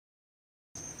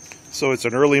So it's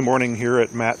an early morning here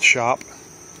at Matt's shop.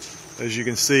 As you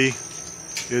can see,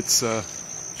 it's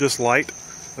just light.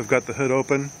 I've got the hood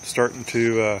open, starting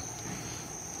to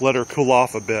let her cool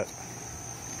off a bit.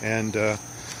 And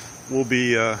we'll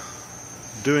be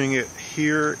doing it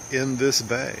here in this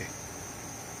bay.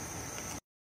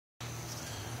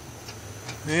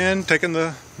 And taking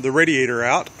the radiator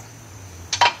out.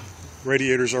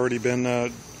 Radiator's already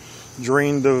been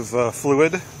drained of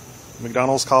fluid.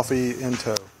 McDonald's coffee in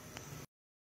tow.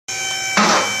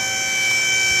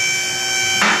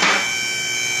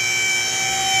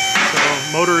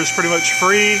 So motor is pretty much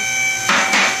free.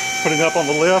 Putting it up on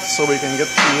the lift so we can get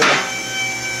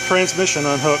the transmission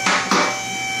unhooked.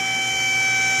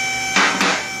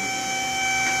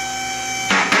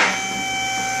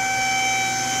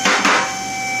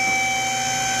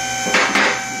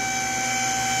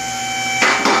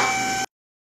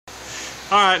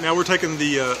 Alright, now we're taking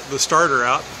the starter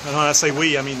out. And when I say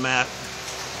we, I mean Matt.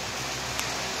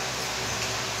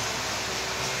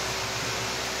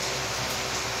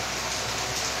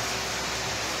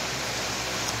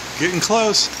 Getting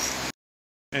close.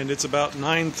 And it's about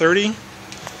 9:30.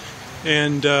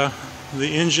 And the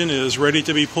engine is ready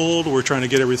to be pulled. We're trying to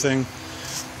get everything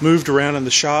moved around in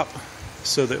the shop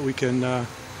so that we can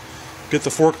get the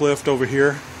forklift over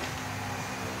here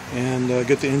and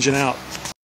get the engine out.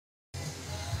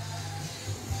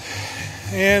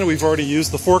 And we've already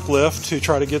used the forklift to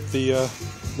try to get the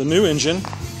new engine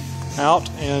out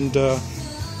and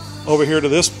over here to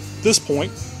this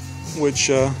point, which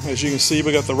as you can see,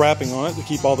 we got the wrapping on it to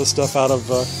keep all the stuff out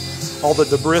of all the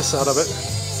debris out of it.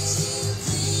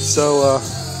 So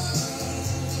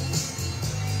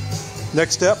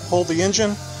next step, pull the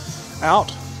engine out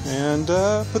and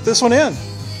put this one in.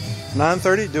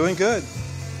 9:30, doing good.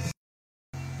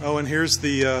 Oh, and here's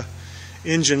the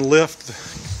engine lift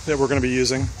that we're going to be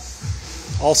using,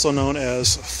 also known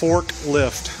as fork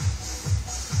lift.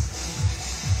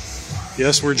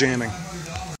 Yes, we're jamming.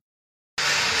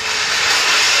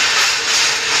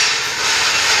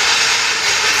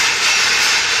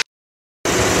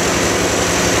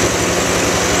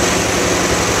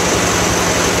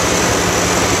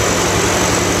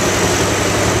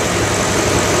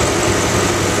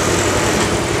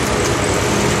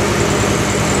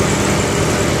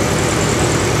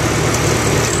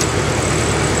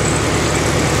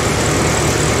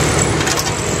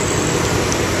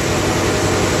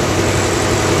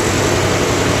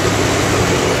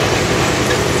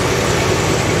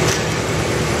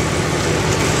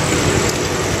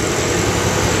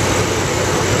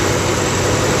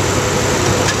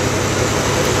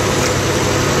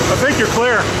 You're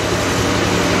clear.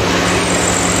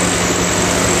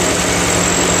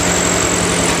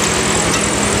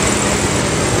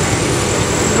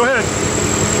 Go ahead.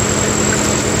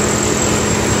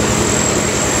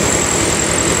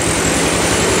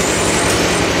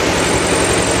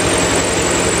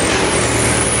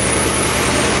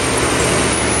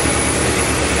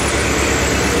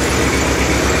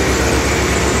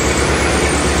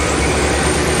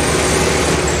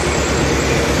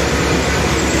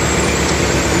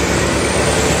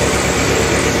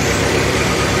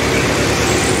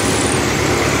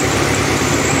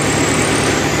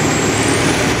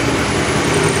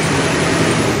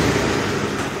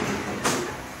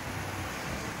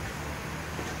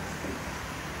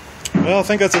 Well, I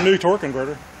think that's a new torque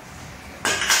converter.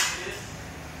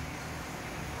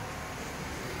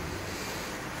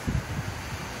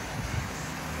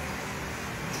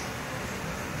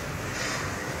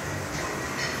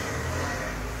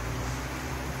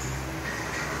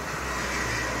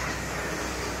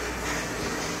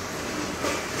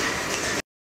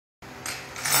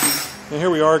 And here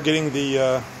we are getting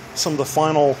some of the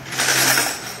final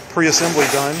pre-assembly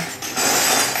done.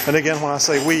 And again, when I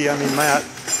say we, I mean Matt.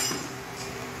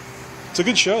 It's a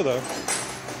good show, though.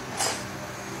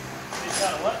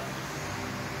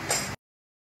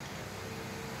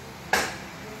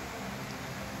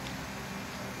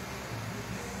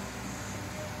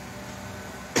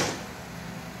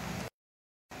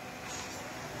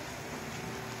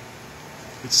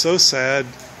 It's so sad.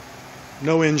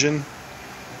 No engine.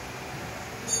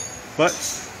 But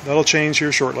that'll change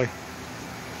here shortly.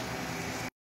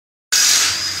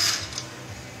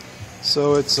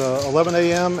 So it's 11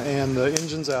 a.m. and the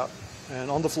engine's out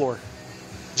and on the floor,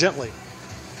 gently.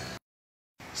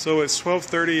 So it's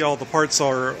 12:30, all the parts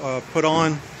are put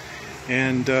on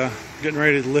and getting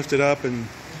ready to lift it up and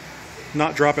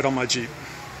not drop it on my Jeep.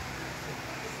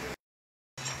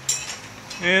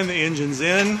 And the engine's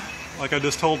in. Like I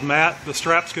just told Matt, the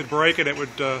straps could break and it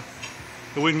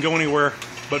wouldn't go anywhere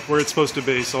but where it's supposed to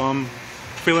be, so I'm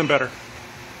feeling better.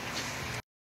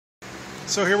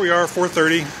 So here we are,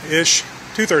 4:30-ish,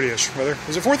 2:30-ish rather.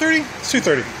 Is it 4:30? It's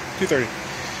 2:30. 2:30.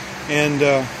 And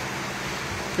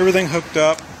everything hooked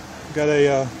up. Got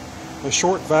a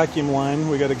short vacuum line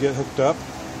we got to get hooked up.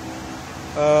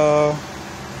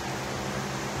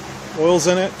 Oil's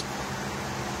in it.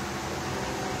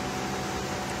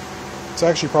 It's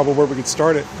actually probably where we could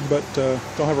start it, but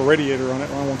don't have a radiator on it.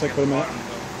 I won't take but a minute.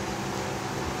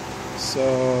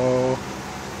 So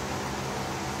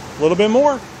a little bit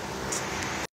more.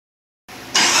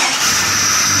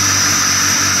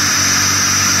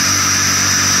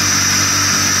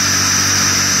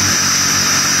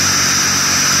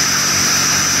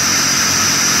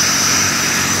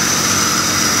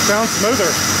 Sounds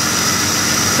smoother.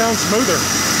 Sounds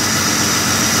smoother.